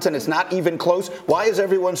last 2 months, and it's not even close. Why is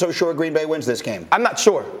everyone so sure Green Bay wins this game? I'm not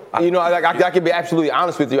sure. I can be absolutely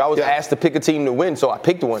honest with you. I was asked to pick a team to win, so I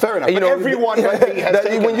picked one. Fair enough. But everyone has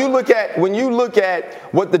taken when you look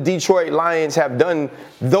at what the Detroit Lions have done,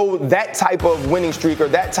 though that type of winning streak or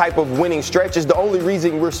that type of winning stretch is the only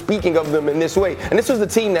reason we're speaking of them in this way. And this was the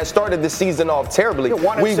team that started the season off terribly.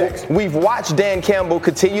 We've watched Dan Campbell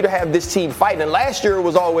continue to have this team fight. And last year it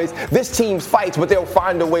was always this team fights, but they'll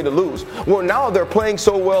find a way to lose. Well, now they're playing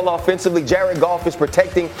so well offensively. Jared Goff is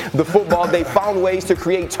protecting the football. They found ways to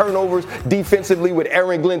create turnovers defensively with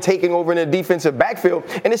Aaron Glenn taking over in the defensive backfield.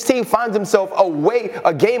 And this team finds himself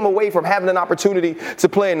a game away from having an opportunity to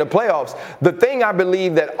play in the playoffs. The thing I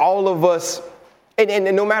believe that all of us,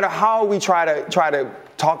 and no matter how we try to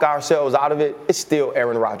talk ourselves out of it, it's still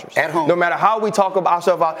Aaron Rodgers. At home. No matter how we talk about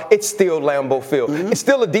ourselves out, it's still Lambeau Field. Mm-hmm. It's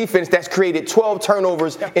still a defense that's created 12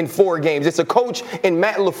 turnovers in 4 games. It's a coach in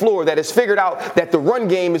Matt LaFleur that has figured out that the run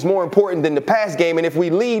game is more important than the pass game. And if we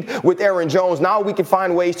lead with Aaron Jones, now we can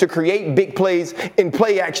find ways to create big plays in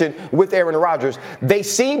play action with Aaron Rodgers. They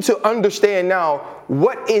seem to understand now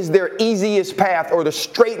what is their easiest path or the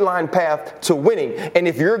straight line path to winning. And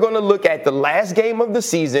if you're going to look at the last game of the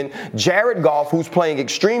season, Jared Goff, who's playing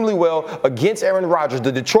extremely well against Aaron Rodgers,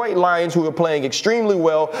 the Detroit Lions, who are playing extremely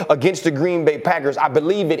well against the Green Bay Packers, I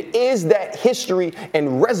believe it is that history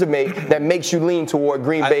and resume that makes you lean toward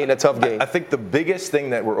Green Bay in a tough game. I think the biggest thing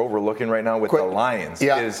that we're overlooking right now with the Lions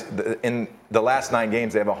is in the last 9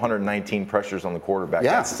 games, they have 119 pressures on the quarterback.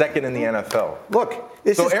 Yeah. That's second in the NFL. Look,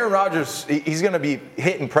 Aaron Rodgers, he's going to be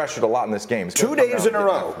hitting pressured a lot in this game. 2 days in a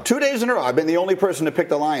row. 2 days in a row. I've been the only person to pick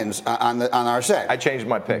the Lions on our set. I changed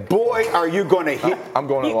my pick. Boy, are you going to hit. I'm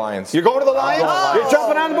going to the Lions. You're going to the Lions? You're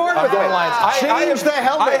jumping on board with I'm going to the Lions. Change the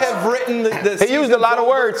helmet. I have written the He used a lot of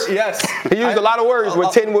words. Yes. He used a lot of words where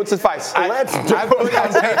 10 would suffice. Let's do I've put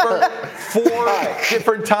on paper 4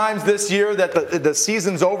 different times this year that the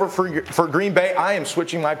season's over for Green Bay. I am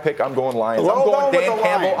switching my pick. I'm going Lions. I'm going Dan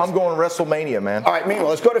Campbell. I'm going WrestleMania, man. All right, meanwhile,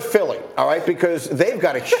 let's go to Philly, all right, because they've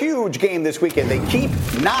got a huge game this weekend. They keep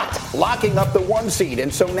not locking up the 1 seed,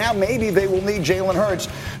 and so now maybe they will need Jalen Hurts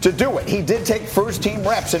to do it. He did take first-team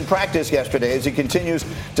reps in practice yesterday as he continues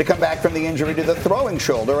to come back from the injury to the throwing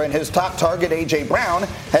shoulder, and his top target, A.J. Brown,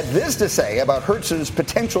 had this to say about Hurts'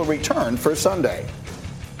 potential return for Sunday.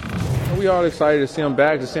 We all excited to see him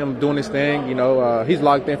back, to see him doing his thing. You know, he's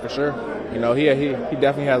locked in for sure. You know, he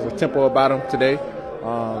definitely has a tempo about him today,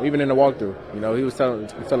 even in the walkthrough. You know, he was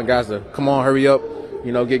telling guys to come on, hurry up,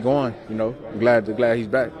 you know, get going. You know, I'm glad he's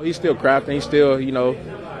back. He's still crafting. He's still, you know,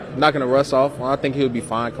 not going to rust off. I think he'll be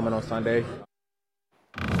fine coming on Sunday.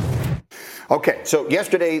 Okay, so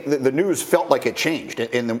yesterday the news felt like it changed.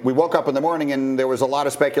 We woke up in the morning and there was a lot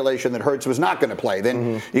of speculation that Hurts was not going to play.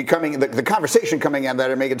 Then the conversation coming out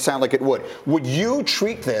that it made it sound like it would. Would you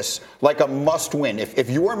treat this like a must-win? If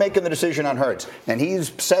you were making the decision on Hurts and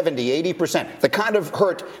he's 70, 80%, the kind of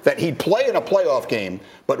hurt that he'd play in a playoff game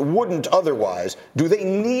but wouldn't otherwise, do they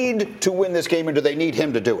need to win this game or do they need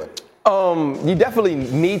him to do it? You definitely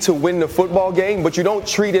need to win the football game, but you don't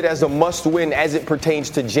treat it as a must-win as it pertains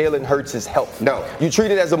to Jalen Hurts' health. No. You treat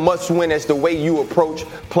it as a must-win as the way you approach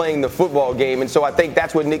playing the football game. And so I think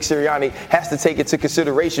that's what Nick Sirianni has to take into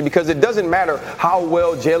consideration, because it doesn't matter how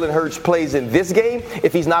well Jalen Hurts plays in this game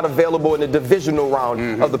if he's not available in the divisional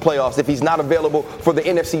round of the playoffs, if he's not available for the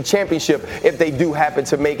NFC Championship, if they do happen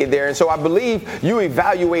to make it there. And so I believe you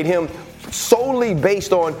evaluate him solely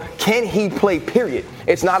based on can he play, period.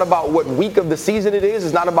 It's not about what week of the season it is.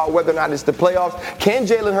 It's not about whether or not it's the playoffs. Can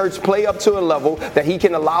Jalen Hurts play up to a level that he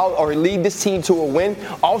can allow or lead this team to a win?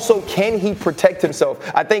 Also, can he protect himself?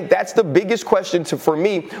 I think that's the biggest question for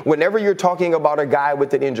me whenever you're talking about a guy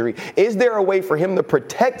with an injury. Is there a way for him to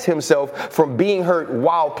protect himself from being hurt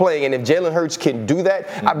while playing? And if Jalen Hurts can do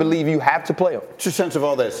that, I believe you have to play him. What's your sense of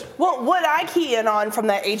all this? Well, what I key in on from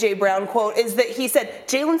that A.J. Brown quote is that he said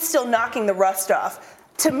Jalen's still knocking the rust off.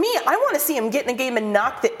 To me, I want to see him get in a game and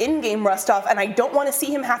knock the in-game rust off, and I don't want to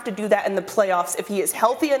see him have to do that in the playoffs. If he is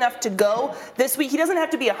healthy enough to go this week, he doesn't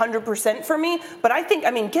have to be 100% for me, but I think,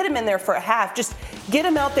 get him in there for a half. Just get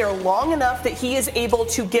him out there long enough that he is able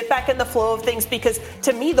to get back in the flow of things, because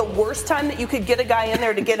to me, the worst time that you could get a guy in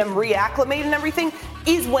there to get him reacclimated and everything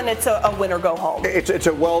is when it's a win or go home. It's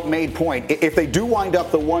a well-made point. If they do wind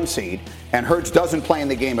up the 1 seed and Hurts doesn't play in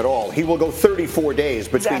the game at all, he will go 34 days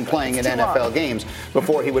between playing in NFL games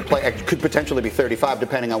before he would play. It could potentially be 35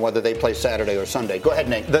 depending on whether they play Saturday or Sunday. Go ahead,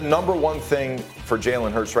 Nate. The number one thing for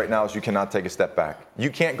Jalen Hurts right now is you cannot take a step back. You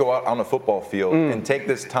can't go out on a football field and take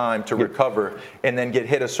this time to recover and then get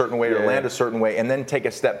hit a certain way or land a certain way and then take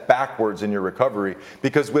a step backwards in your recovery.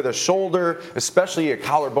 Because with a shoulder, especially a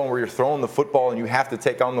collarbone where you're throwing the football and you have to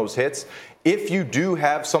take on those hits, if you do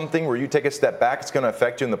have something where you take a step back, it's going to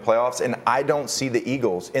affect you in the playoffs. And I don't see the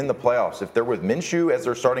Eagles in the playoffs, if they're with Minshew as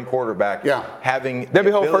their starting quarterback, having they'll be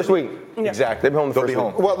home first week. Exactly. They'll be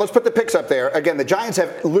home. Well, let's put the picks up there. Again, the Giants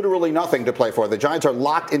have literally nothing to play for. The Giants are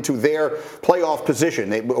locked into their playoff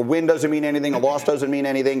position. A win doesn't mean anything. A loss doesn't mean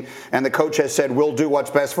anything. And the coach has said, we'll do what's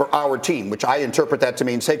best for our team, which I interpret that to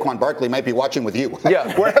mean Saquon Barkley might be watching with you. Yeah,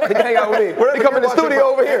 hang out with me. They come in the studio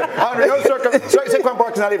over here. Under no circumstances, Saquon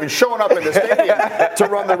Barkley's not even showing up in the stadium to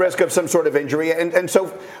run the risk of some sort of injury. And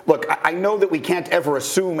so, look, I know that we can't ever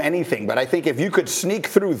assume anything, but I think if you could sneak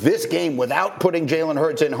through this game without putting Jalen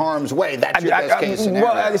Hurts in harm's way, that's your best case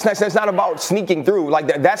scenario. Well, it's not about sneaking through.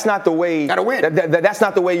 Like that's not the way. Gotta win. That's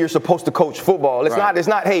not the way you're supposed to coach football. It's not. It's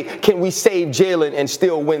not. Hey, can we save Jalen and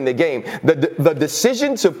still win the game? The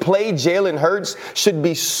decision to play Jalen Hurts should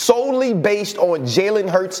be solely based on Jalen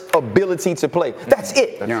Hurts' ability to play. That's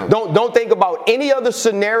it. Don't think about any other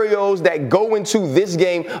scenarios that go into this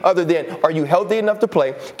game other than, are you healthy enough to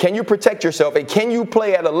play? Can you protect yourself? And can you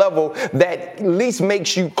play at a level that at least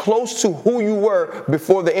makes you close to who you were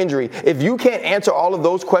before the injury? If you can't answer all of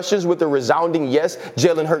those questions with a resounding yes,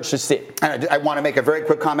 Jalen Hurts should sit. And I want to make a very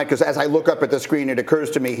quick comment, because as I look up at the screen, it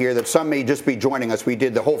occurs to me here that some may just be joining us. We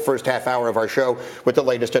did the whole first half hour of our show with the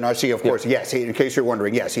latest in RC, of course. Yes, in case you're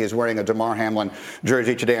wondering, yes, he is wearing a Damar Hamlin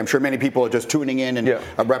jersey today. I'm sure many people are just tuning in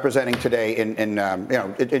and representing today in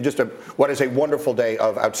just what is a wonderful day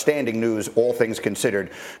of outstanding news, all things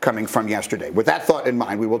considered, coming from yesterday. With that thought in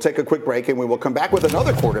mind, we will take a quick break and we will come back with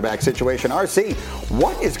another quarterback situation. RC,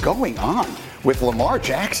 what is going on with Lamar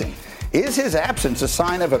Jackson? Is his absence a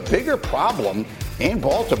sign of a bigger problem in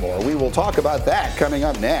Baltimore? We will talk about that coming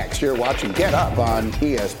up next. You're watching Get Up on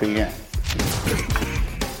ESPN.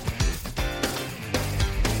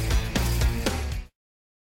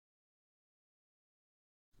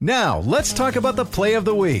 Now, let's talk about the play of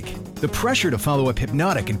the week. The pressure to follow up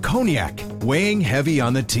Hypnotic and Cognac, weighing heavy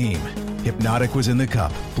on the team. Hypnotic was in the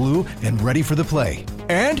cup, blue, and ready for the play.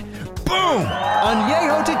 And boom!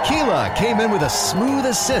 Añejo Tequila came in with a smooth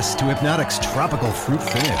assist to Hypnotic's tropical fruit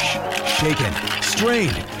finish. Shaken,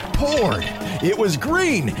 strained, poured. It was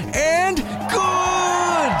green and good!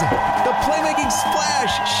 The playmaking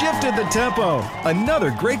splash shifted the tempo.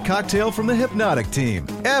 Another great cocktail from the Hypnotic team.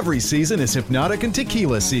 Every season is Hypnotic and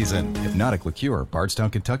Tequila season. Hypnotic Liqueur, Bardstown,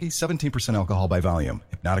 Kentucky, 17% alcohol by volume.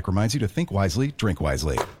 Hypnotic reminds you to think wisely, drink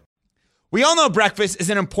wisely. We all know breakfast is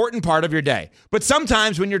an important part of your day, but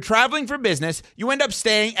sometimes when you're traveling for business, you end up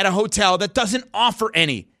staying at a hotel that doesn't offer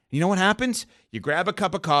any. You know what happens? You grab a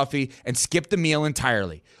cup of coffee and skip the meal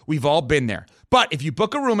entirely. We've all been there. But if you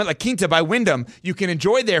book a room at La Quinta by Wyndham, you can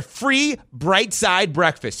enjoy their free Bright Side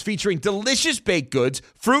breakfast featuring delicious baked goods,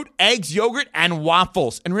 fruit, eggs, yogurt, and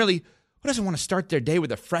waffles. And really, who doesn't want to start their day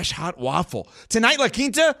with a fresh, hot waffle? Tonight, La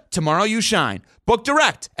Quinta, tomorrow you shine. Book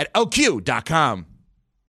direct at lq.com.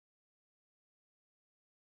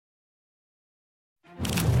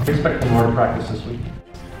 Expect more to practice this week?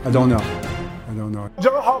 I don't know.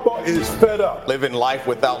 John Harbaugh is fed up. Living life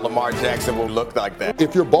without Lamar Jackson will look like that.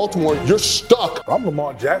 If you're Baltimore, you're stuck. I'm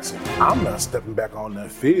Lamar Jackson. I'm not stepping back on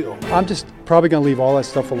that field. I'm just probably going to leave all that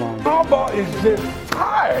stuff alone. Harbaugh is just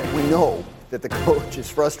tired. We know that the coach is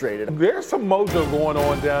frustrated. There's some mojo going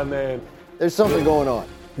on down there. There's something going on.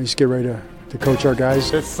 We just get ready to coach our guys.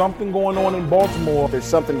 There's something going on in Baltimore. There's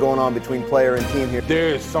something going on between player and team here.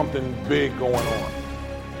 There is something big going on.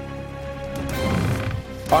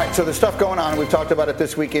 All right, so the stuff going on, we've talked about it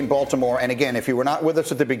this week in Baltimore. And again, if you were not with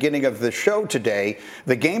us at the beginning of the show today,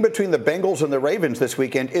 the game between the Bengals and the Ravens this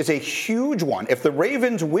weekend is a huge one. If the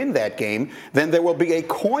Ravens win that game, then there will be a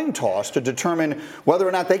coin toss to determine whether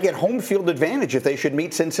or not they get home field advantage if they should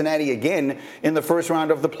meet Cincinnati again in the first round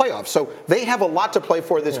of the playoffs. So they have a lot to play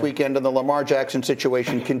for this weekend, and the Lamar Jackson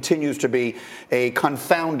situation continues to be a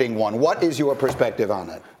confounding one. What is your perspective on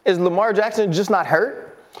it? Is Lamar Jackson just not hurt?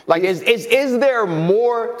 Like, is there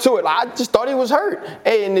more to it? I just thought he was hurt.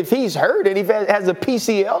 And if he's hurt and he has a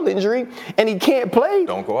PCL injury and he can't play,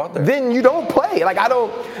 don't go out there. Then you don't play. Like,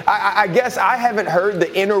 I guess I haven't heard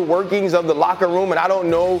the inner workings of the locker room, and I don't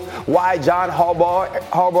know why John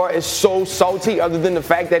Harbaugh is so salty other than the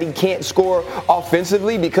fact that he can't score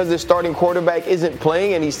offensively because his starting quarterback isn't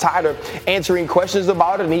playing and he's tired of answering questions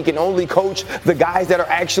about it, and he can only coach the guys that are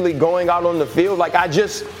actually going out on the field. Like, I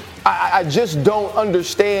just don't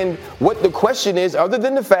understand what the question is other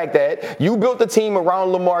than the fact that you built the team around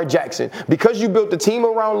Lamar Jackson. Because you built the team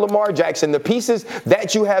around Lamar Jackson, the pieces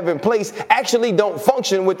that you have in place actually don't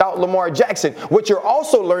function without Lamar Jackson. What you're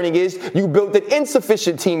also learning is you built an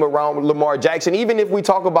insufficient team around Lamar Jackson, even if we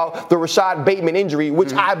talk about the Rashad Bateman injury,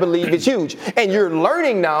 which I believe is huge. And you're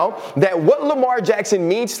learning now that what Lamar Jackson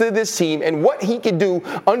means to this team and what he can do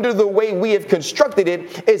under the way we have constructed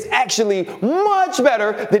it is actually much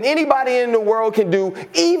better than anybody in the world can do,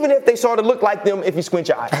 even if they sort of look like them if you squint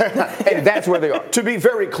your eyes. And that's where they are. To be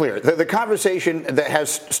very clear, the conversation that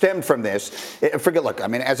has stemmed from this, look, I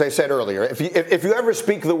mean, as I said earlier, if you ever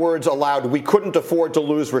speak the words aloud, we couldn't afford to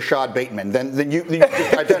lose Rashad Bateman, then you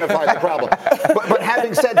just identified the problem. But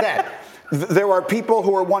having said that, there are people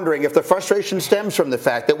who are wondering if the frustration stems from the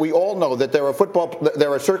fact that we all know that there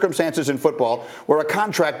are circumstances in football where a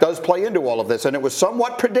contract does play into all of this, and it was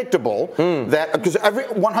somewhat predictable that because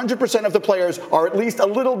 100% of the players are at least a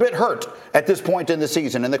little bit hurt at this point in the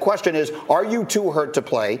season, and the question is, are you too hurt to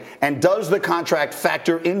play, and does the contract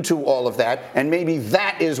factor into all of that? And maybe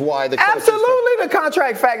that is why the absolutely the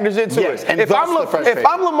contract factors into it. And if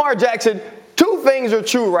I'm Lamar Jackson, two things are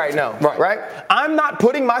true right now, right? I'm not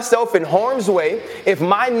putting myself in harm's way if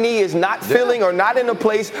my knee is not feeling or not in a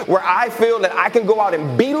place where I feel that I can go out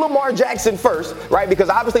and be Lamar Jackson first, right? Because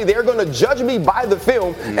obviously they're going to judge me by the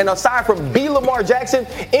film. And aside from be Lamar Jackson,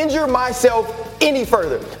 injure myself any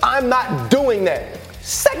further. I'm not doing that.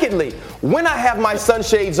 Secondly, when I have my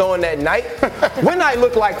sunshades on that night, when I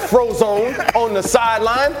look like Frozone on the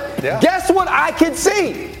sideline, guess what I can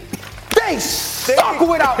see? They suck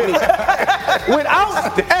without me.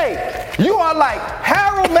 Hey, you are like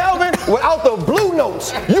Harold Melvin without the blue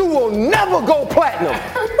notes. You will never go platinum.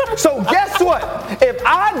 So guess what? If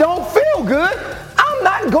I don't feel good, I'm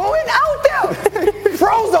not going out there.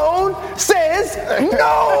 Frozone says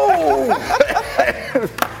no.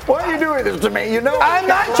 Why are you doing this to me? You know I'm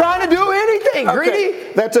not trying to do anything,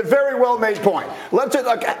 Greedy. That's a very well-made point. Why would you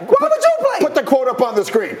play? Put the quote up on the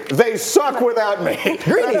screen. They suck without me.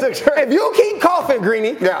 Greedy, if you keep coughing,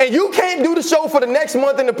 Greeny, and you can't do the show for the next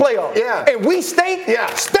month in the playoffs, and we stink,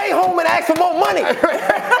 stay home and ask for more money.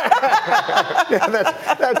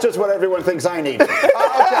 That's just what everyone thinks I need.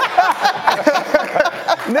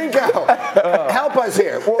 Nico, help us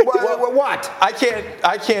here. What? I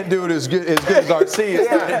can't do it as good as RC is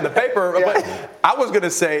in the paper. But I was going to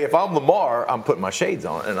say, if I'm Lamar, I'm putting my shades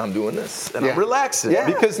on and I'm doing this and I'm relaxing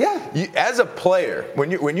because you, as a player,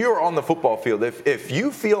 when you're on the football field, if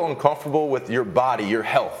you feel uncomfortable with your body, your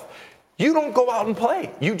health, you don't go out and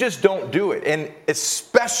play. You just don't do it. And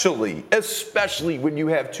especially when you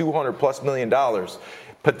have $200+ million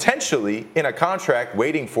potentially in a contract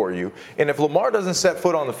waiting for you. And if Lamar doesn't set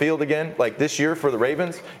foot on the field again, like this year for the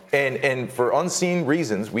Ravens, and for unseen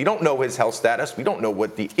reasons, we don't know his health status, we don't know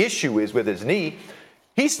what the issue is with his knee,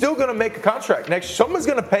 He's still going to make a contract next year. Someone's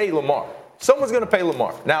going to pay Lamar. Someone's going to pay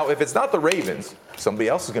Lamar. Now, if it's not the Ravens, somebody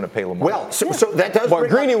else is going to pay Lamar. Well, so that does. But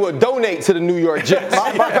Greeny will donate to the New York Jets.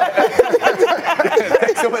 Take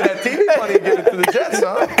some of that TV money and give it to the Jets,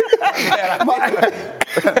 huh?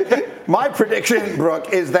 My prediction,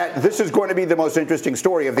 Brooke, is that this is going to be the most interesting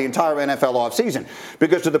story of the entire NFL offseason.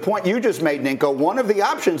 Because to the point you just made, Ninko, one of the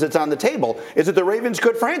options that's on the table is that the Ravens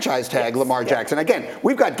could franchise tag Lamar Jackson. Again,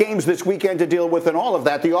 we've got games this weekend to deal with and all of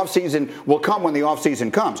that. The offseason will come when the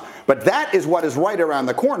offseason comes. But that is what is right around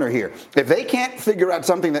the corner here. If they can't figure out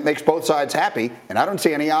something that makes both sides happy, and I don't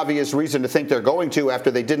see any obvious reason to think they're going to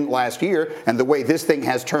after they didn't last year and the way this thing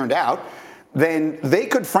has turned out, then they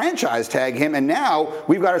could franchise tag him, and now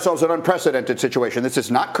we've got ourselves an unprecedented situation. This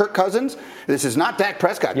is not Kirk Cousins. This is not Dak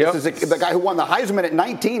Prescott. This is the guy who won the Heisman at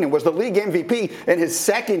 19 and was the league MVP in his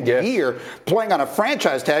second year playing on a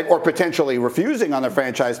franchise tag or potentially refusing on the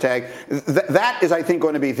franchise tag. That is, I think,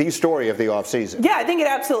 going to be the story of the offseason. Yeah, I think it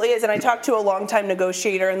absolutely is, and I talked to a longtime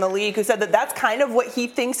negotiator in the league who said that that's kind of what he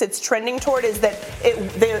thinks it's trending toward, is that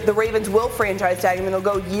the Ravens will franchise tag him and they'll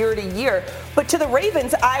go year to year. But to the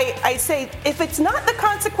Ravens, I say, if it's not the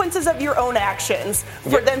consequences of your own actions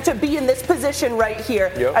for them to be in this position right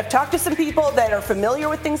here. I've talked to some people that are familiar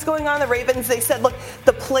with things going on in the Ravens. They said, look,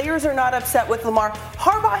 the players are not upset with Lamar.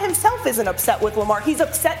 Harbaugh himself isn't upset with Lamar. He's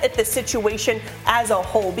upset at this situation as a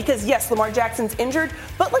whole because, yes, Lamar Jackson's injured,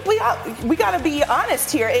 but look, we got to be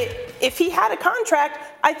honest here. If he had a contract,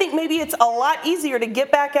 I think maybe it's a lot easier to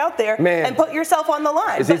get back out there and put yourself on the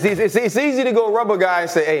line. It's easy to go rubber guy and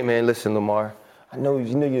say, hey, man, listen, Lamar, I know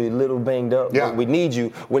you're a little banged up, but we need you.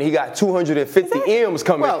 When he got 250 M's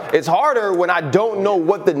coming, it's harder when I don't know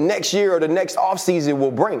what the next year or the next offseason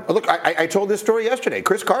will bring. Look, I told this story yesterday.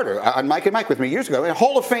 Chris Carter on Mike and Mike with me years ago, a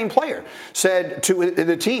Hall of Fame player, said to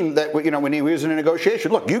the team that, when he was in a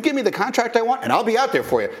negotiation, look, you give me the contract I want and I'll be out there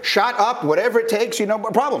for you. Shot up, whatever it takes, no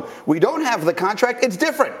problem. We don't have the contract. It's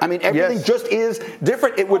different. I mean, everything just is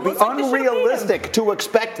different. It would be unrealistic to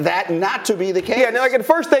expect that not to be the case. Yeah, now, the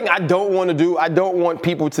first thing I don't want to do, I don't want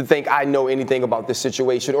people to think I know anything about this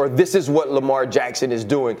situation or this is what Lamar Jackson is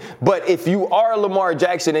doing. But if you are Lamar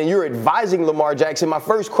Jackson and you're advising Lamar Jackson, my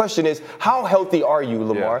first question is, how healthy are you,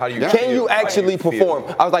 Lamar? Can you actually perform?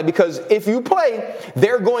 I was like, because if you play,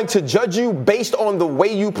 they're going to judge you based on the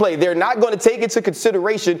way you play. They're not going to take into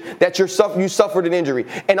consideration that you suffered an injury.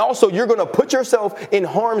 And also, you're going to put yourself in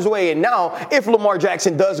harm's way. And now, if Lamar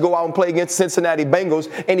Jackson does go out and play against Cincinnati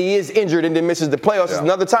Bengals and he is injured and then misses the playoffs, it's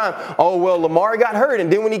another time, oh, well, Lamar got hurt, and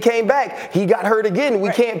then when he came back, he got hurt again, and we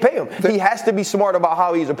can't pay him. He has to be smart about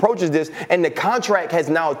how he approaches this, and the contract has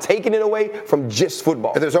now taken it away from just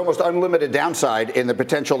football. There's almost unlimited downside in the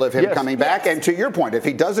potential of him coming back, and to your point, if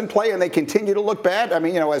he doesn't play and they continue to look bad, I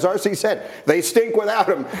mean, as RC said, they stink without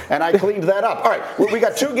him, and I cleaned that up. All right, well, we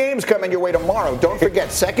got 2 games coming your way tomorrow. Don't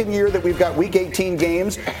forget, second year that we've got Week 18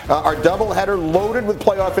 games, our doubleheader loaded with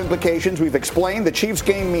playoff implications. We've explained the Chiefs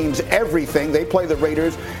game means everything. They play the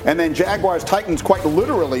Raiders, and then Jaguars-Titans quite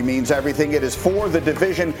literally means everything. It is for the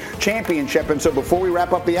division championship. And so before we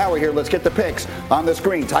wrap up the hour here, let's get the picks on the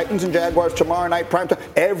screen. Titans and Jaguars tomorrow night, primetime.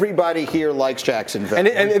 Everybody here likes Jacksonville. And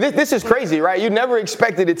this is crazy, right? You never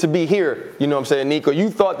expected it to be here. You know what I'm saying, Nico?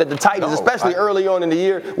 You thought that the Titans, especially early on in the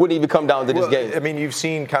year, wouldn't even come down to this game. I mean, you've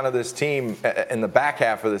seen kind of this team in the back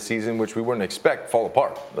half of the season, which we wouldn't expect, fall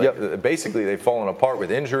apart. Basically, they've fallen apart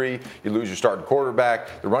with injury. You lose your starting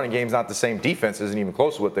quarterback. The running game's not the same. Defense isn't even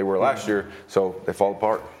close to what they were last year, so they fall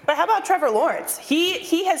apart. But how about Trevor Lawrence?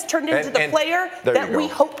 He has turned into the player that we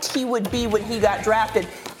hoped he would be when he got drafted.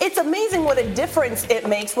 It's amazing what a difference it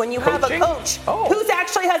makes when you have a coach who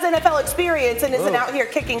actually has NFL experience and isn't out here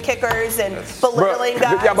kicking kickers and belittling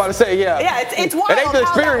guys. Yeah, I'm about to say, Yeah, it's wild it ain't the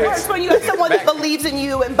experience. That works when you have someone that believes in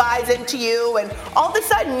you and buys into you, and all of a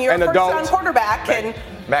sudden you're a first-round quarterback and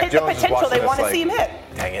hit the potential they want to see him hit.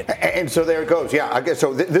 Dang it. And so there it goes. Yeah, I guess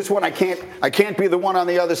so. This one I can't be the one on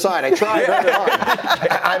the other side. I tried very hard.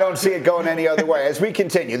 I don't see it going any other way. As we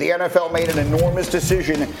continue, the NFL made an enormous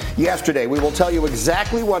decision yesterday. We will tell you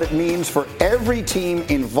exactly what it means for every team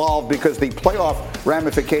involved because the playoff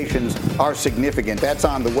ramifications are significant. That's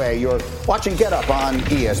on the way. You're watching Get Up on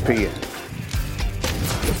ESPN.